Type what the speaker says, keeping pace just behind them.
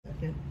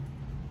second.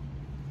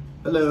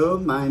 Hello,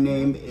 my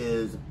name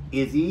is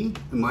Izzy,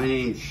 and my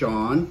name's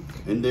Sean,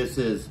 and this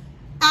is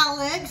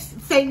Alex.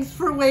 Thanks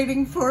for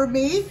waiting for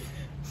me.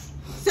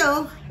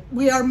 So,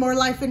 we are More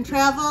Life and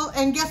Travel,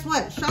 and guess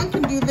what? Sean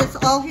can do this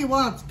all he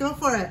wants. Go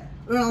for it.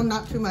 Well,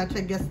 not too much.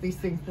 I guess these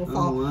things will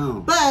fall. Oh,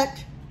 wow.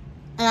 But,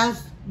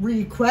 as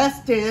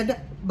requested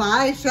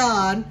by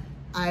Sean,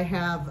 I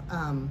have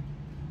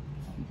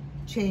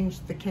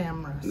changed the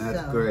camera.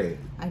 That's great.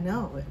 I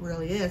know, it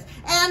really is.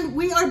 And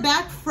we are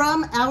back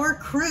from our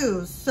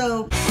cruise.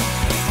 So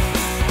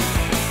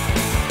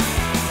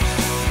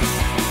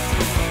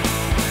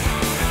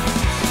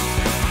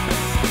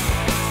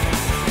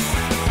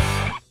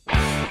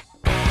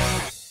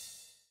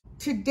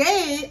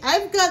today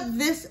I've got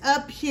this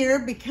up here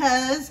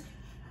because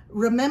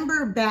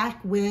remember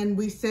back when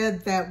we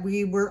said that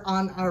we were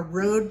on our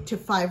road to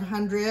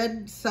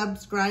 500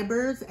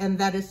 subscribers, and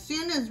that as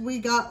soon as we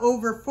got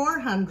over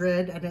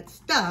 400 and it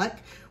stuck,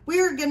 we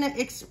were going to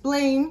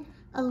explain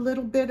a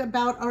little bit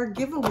about our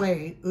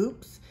giveaway.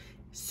 Oops.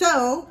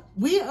 So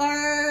we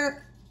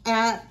are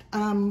at,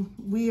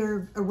 we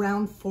are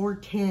around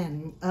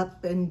 410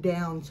 up and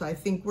down. So I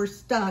think we're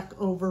stuck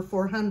over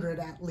 400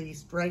 at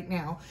least right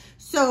now.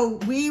 So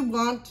we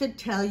want to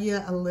tell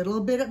you a little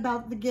bit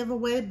about the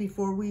giveaway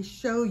before we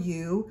show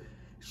you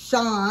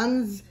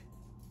Sean's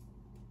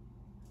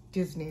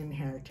Disney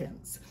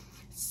inheritance.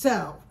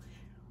 So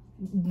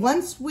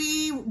once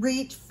we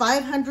reach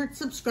 500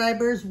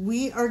 subscribers,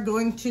 we are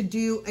going to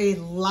do a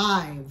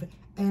live,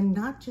 and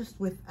not just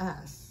with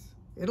us.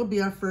 It'll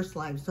be our first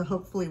live, so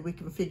hopefully we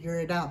can figure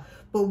it out.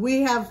 But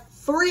we have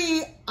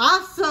 3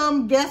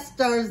 awesome guest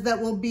stars that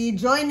will be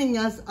joining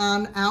us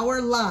on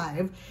our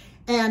live.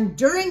 And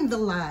during the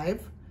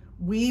live,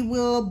 we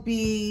will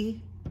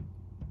be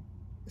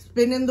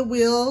spinning the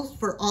wheels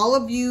for all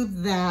of you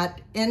that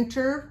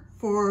enter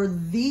for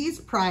these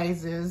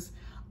prizes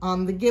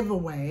on the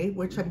giveaway,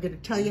 which I'm going to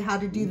tell you how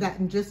to do that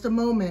in just a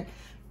moment.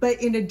 But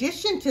in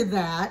addition to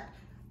that,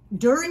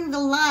 during the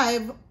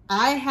live,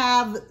 I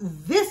have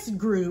this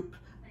group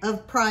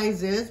of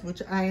prizes,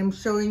 which I am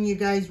showing you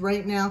guys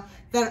right now,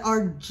 that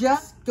are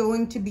just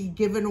going to be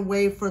given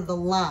away for the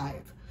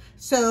live.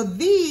 So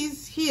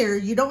these here,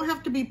 you don't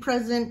have to be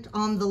present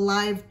on the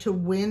live to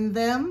win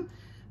them,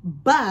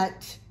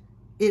 but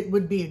it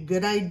would be a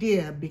good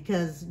idea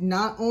because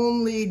not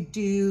only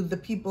do the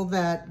people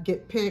that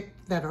get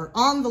picked that are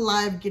on the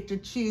live get to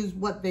choose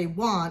what they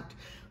want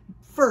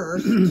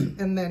first,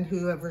 and then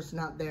whoever's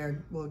not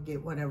there will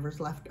get whatever's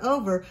left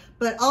over,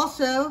 but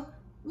also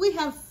we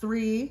have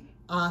 3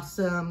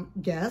 awesome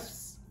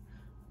guests.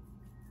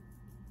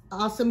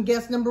 Awesome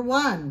guest number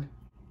 1,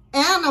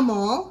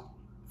 Animal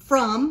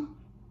from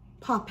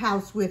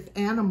Pophouse with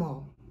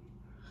Animal.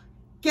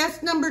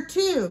 Guest number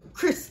 2,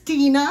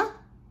 Christina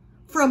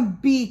from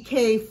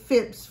BK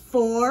Fips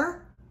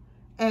 4.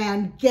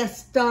 And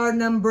guest star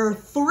number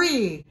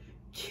 3,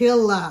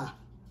 Killa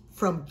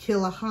from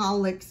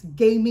Killaholic's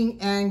Gaming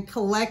and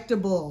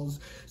Collectibles.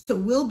 So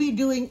we'll be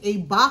doing a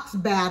box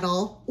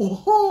battle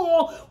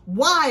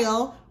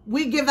while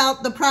we give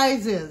out the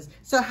prizes.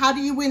 So how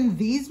do you win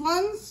these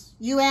ones,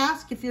 you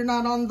ask, if you're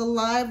not on the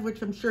live,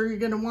 which I'm sure you're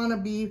going to want to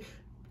be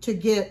to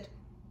get,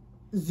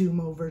 zoom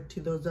over to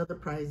those other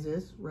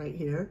prizes right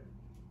here.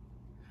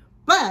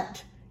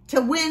 But to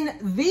win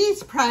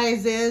these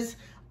prizes,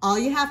 all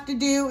you have to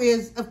do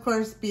is, of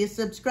course, be a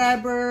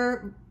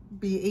subscriber,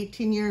 be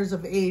 18 years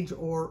of age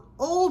or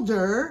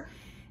older,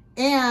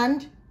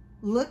 and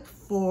look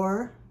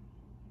for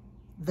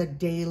the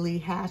daily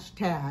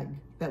hashtag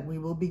that we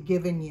will be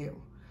giving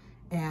you.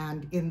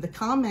 And in the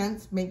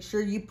comments, make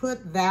sure you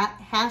put that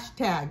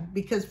hashtag,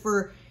 because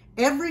for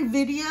every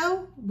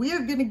video, we are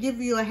going to give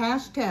you a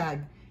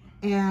hashtag,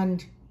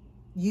 and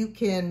you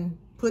can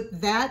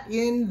put that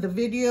in the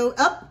video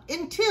up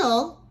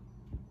until,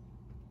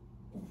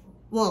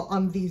 well,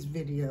 on these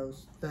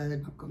videos.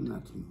 How come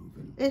that's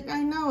moving?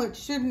 I know it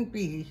shouldn't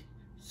be.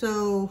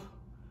 So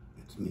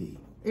it's me.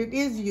 It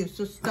is you,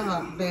 so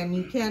stop, then.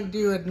 You can't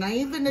do it. And I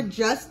even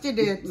adjusted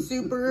it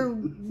super,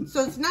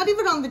 so it's not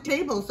even on the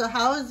table. So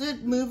how is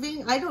it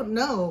moving? I don't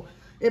know.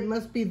 It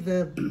must be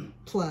the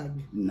plug.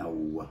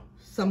 No.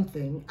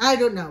 Something. I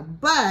don't know.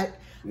 But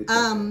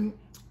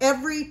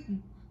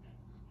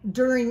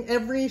during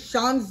every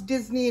Sean's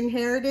Disney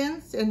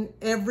Inheritance and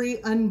every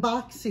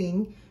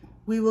unboxing,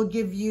 we will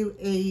give you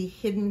a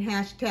hidden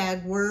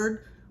hashtag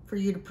word for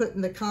you to put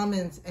in the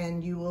comments,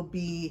 and you will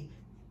be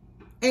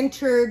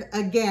entered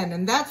again.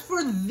 And that's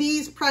for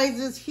these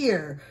prizes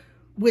here,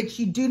 which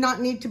you do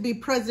not need to be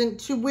present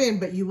to win,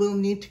 but you will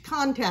need to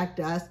contact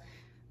us.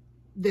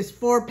 This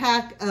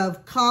 4-pack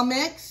of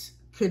comics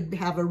could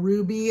have a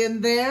Ruby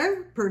in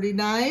there, pretty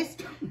nice.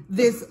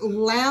 This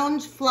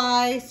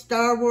Loungefly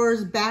Star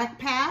Wars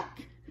backpack,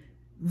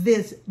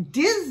 this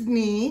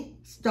Disney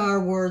Star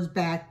Wars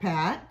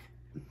backpack,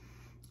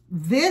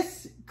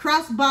 this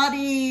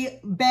crossbody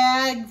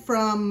bag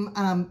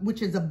from,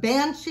 which is a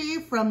Banshee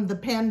from the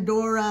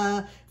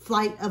Pandora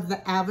Flight of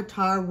the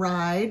Avatar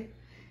ride.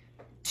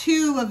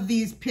 2 of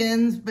these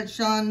pins, but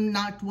Sean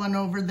knocked one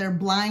over. They're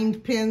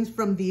blind pins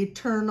from the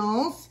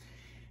Eternals.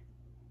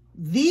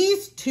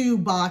 These 2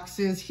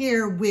 boxes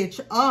here, which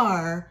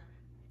are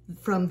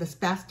from the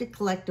Spastic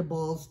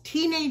Collectibles,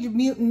 Teenage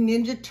Mutant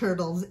Ninja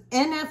Turtles,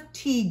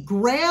 NFT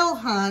Grail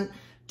Hunt,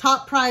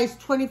 top price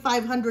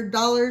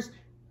 $2,500,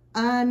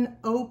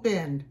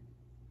 unopened.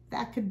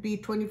 That could be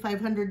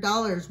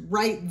 $2,500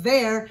 right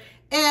there.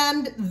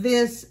 And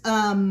this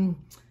action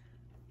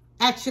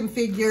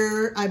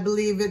figure, I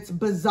believe it's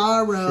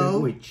Bizarro.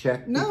 Shouldn't we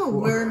check? No,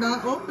 we're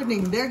not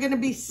opening. They're going to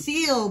be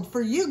sealed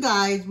for you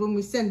guys when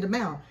we send them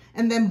out.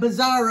 And then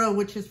Bizarro,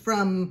 which is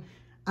from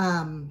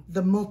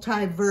the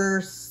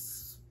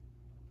Multiverse.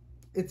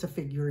 It's a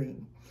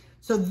figurine.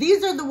 So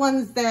these are the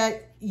ones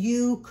that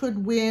you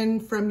could win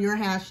from your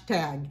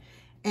hashtag.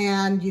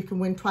 And you can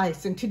win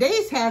twice. And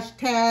today's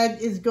hashtag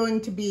is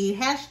going to be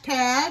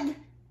hashtag...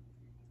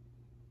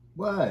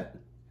 What?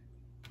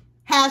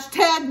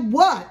 Hashtag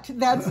what?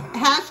 That's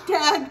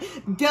hashtag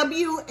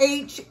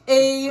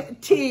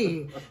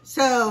WHAT.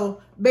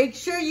 So make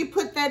sure you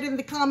put that in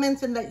the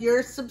comments and that you're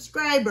a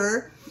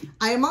subscriber.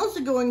 I am also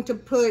going to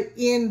put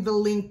in the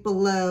link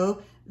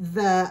below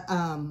the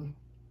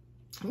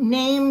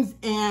names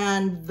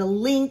and the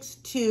links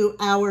to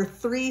our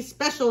 3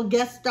 special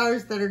guest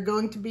stars that are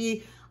going to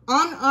be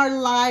on our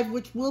live,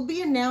 which will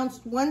be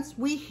announced once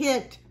we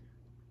hit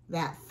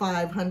that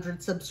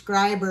 500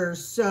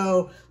 subscribers.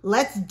 So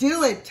let's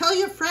do it. Tell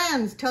your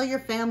friends, tell your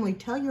family,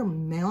 tell your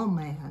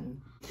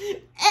mailman.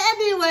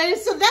 Anyway,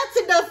 so that's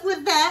enough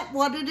with that.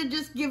 Wanted to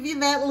just give you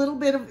that little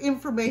bit of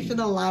information,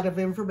 a lot of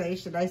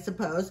information, I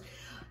suppose.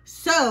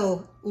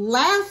 So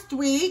last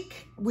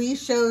week we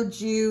showed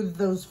you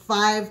those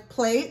 5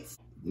 plates.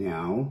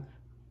 Now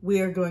We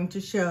are going to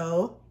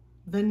show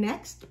the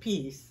next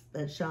piece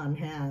that Sean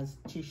has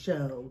to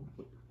show.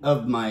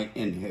 of my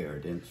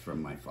inheritance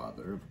from my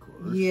father, of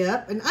course.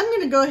 Yep, and I'm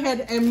going to go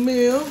ahead and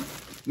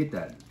move. Get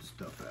that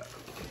stuff out.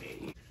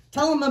 Okay.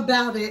 Tell them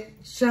about it,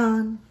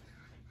 Sean.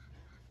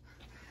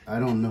 I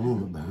don't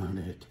know about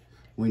it.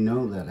 We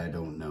know that I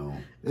don't know.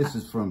 This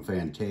is from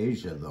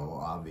Fantasia, though,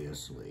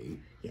 obviously.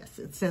 Yes,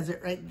 it says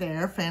it right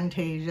there,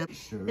 Fantasia.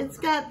 Sure. It's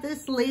got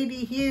this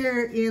lady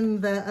here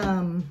in the,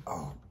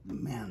 Oh,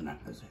 man, that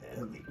was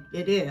heavy.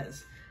 It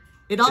is.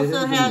 It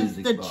also has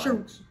the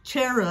box.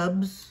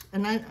 Cherubs,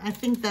 and I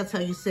think that's how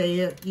you say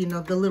it, you know,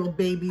 the little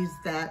babies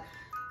that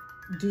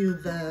do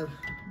the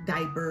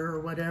diaper or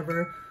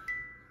whatever.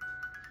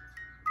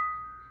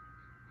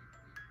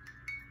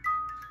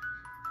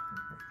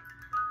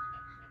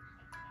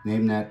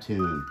 Name that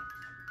tune.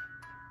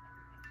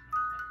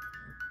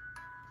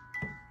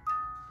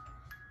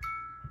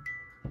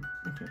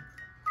 Okay.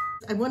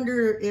 I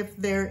wonder if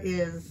there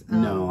is...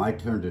 no, I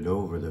turned it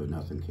over, though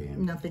nothing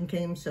came. Nothing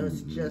came, so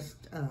it's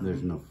just...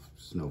 There's no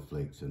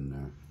snowflakes in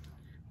there.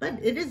 But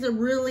it is a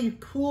really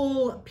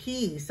cool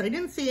piece. I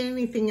didn't see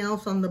anything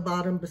else on the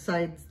bottom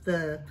besides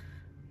the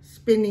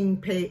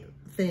spinning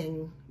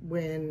thing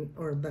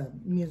or the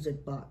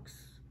music box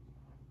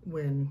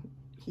when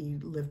he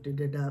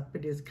lifted it up.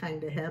 It is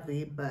kind of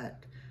heavy,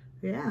 but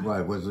yeah.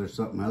 Why, was there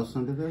something else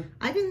under there?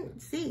 I didn't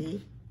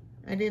see.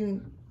 I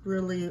didn't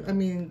really, I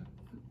mean,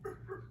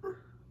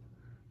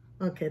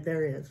 okay,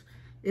 there is.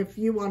 If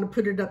you want to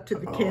put it up to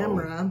the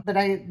camera, but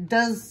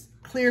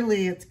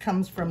clearly it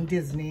comes from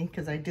Disney,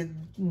 because I did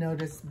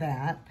notice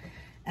that.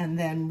 And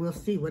then we'll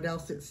see what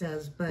else it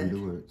says. But I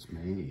wonder where it's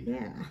made.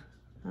 yeah,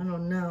 I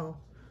don't know.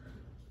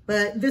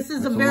 But this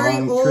is That's a very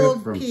long old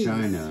trip from piece.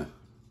 China.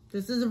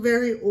 This is a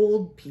very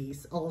old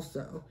piece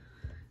also.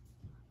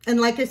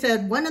 And like I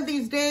said, one of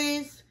these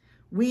days,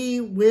 we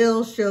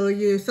will show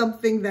you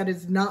something that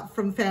is not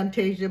from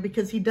Fantasia,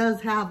 because he does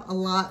have a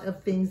lot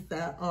of things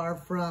that are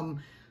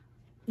from,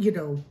 you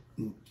know,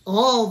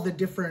 all the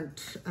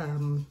different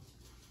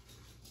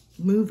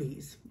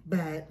movies,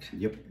 but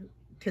Yep.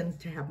 tends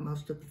to have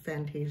most of the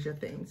Fantasia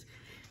things.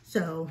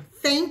 So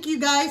thank you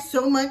guys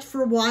so much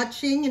for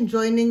watching and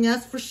joining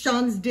us for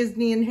Sean's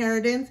Disney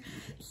Inheritance.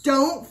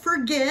 Don't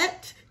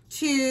forget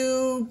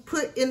to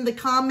put in the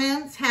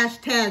comments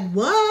hashtag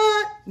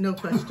what? No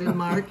question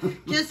mark.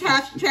 Just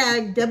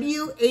hashtag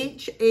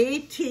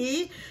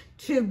WHAT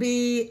to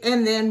be,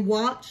 and then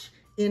watch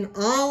in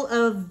all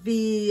of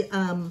the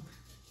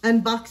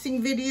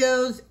unboxing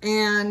videos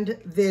and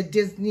the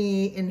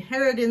Disney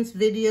Inheritance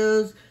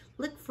videos.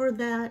 Look for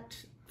that,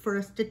 for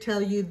us to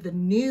tell you the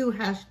new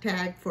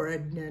hashtag for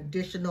an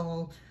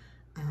additional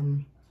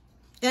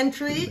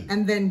entry.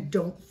 And then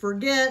don't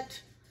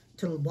forget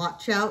to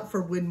watch out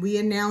for when we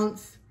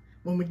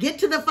get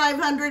to the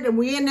 500 and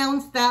we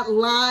announce that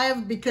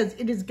live, because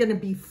it is going to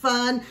be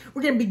fun.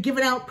 We're going to be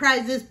giving out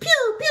prizes.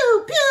 Pew,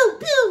 pew, pew,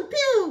 pew,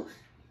 pew.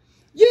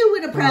 You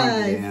win a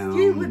prize.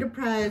 You win a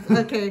prize.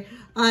 Okay.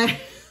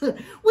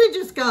 We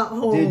just got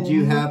home. Did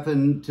you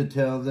happen to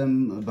tell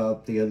them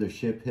about the other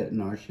ship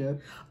hitting our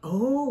ship?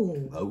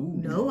 Oh. Oh.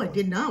 No, I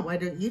did not. Why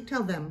don't you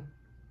tell them?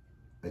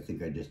 I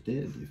think I just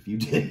did, if you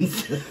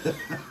didn't.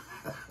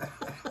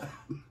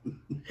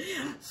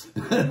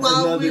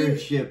 Well, Another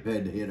ship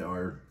had hit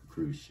our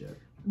cruise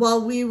ship.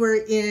 while we were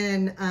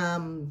in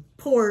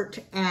port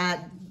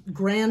at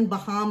Grand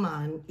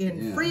Bahama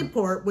in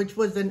Freeport, which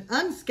was an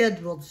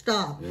unscheduled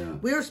stop. Yeah.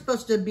 We were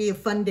supposed to be a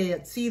fun day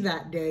at sea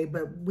that day,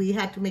 but we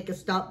had to make a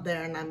stop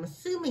there, and I'm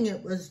assuming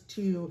it was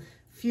to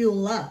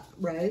fuel up,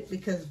 right?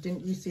 Because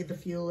didn't you see the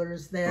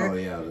fuelers there? Oh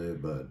yeah,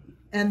 but...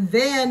 And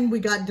then we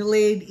got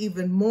delayed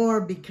even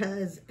more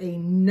because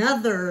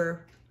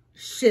another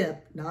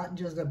ship, not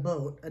just a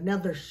boat,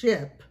 another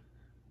ship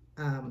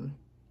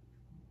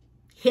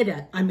hit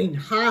it. I mean,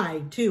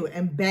 high too,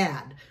 and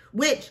bad.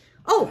 Which,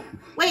 oh,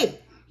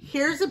 wait,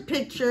 here's a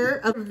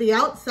picture of the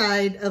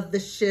outside of the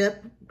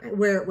ship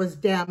where it was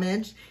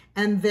damaged.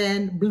 And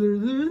then,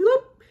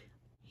 bloop,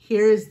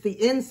 here's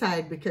the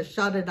inside because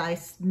Shad and I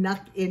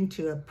snuck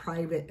into a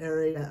private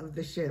area of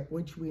the ship,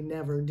 which we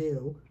never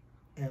do.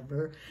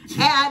 Ever,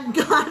 and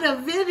got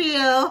a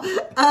video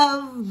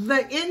of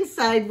the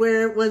inside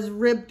where it was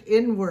ripped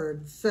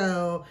inward.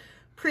 So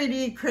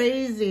pretty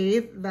crazy.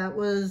 That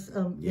was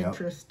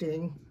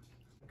interesting.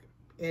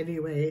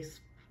 Anyways,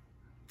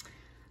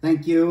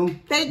 thank you.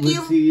 Thank we'll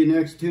you. See you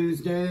next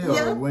Tuesday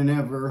or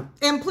whenever.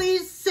 And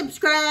please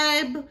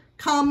subscribe,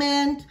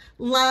 comment,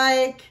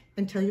 like,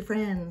 and tell your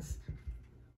friends.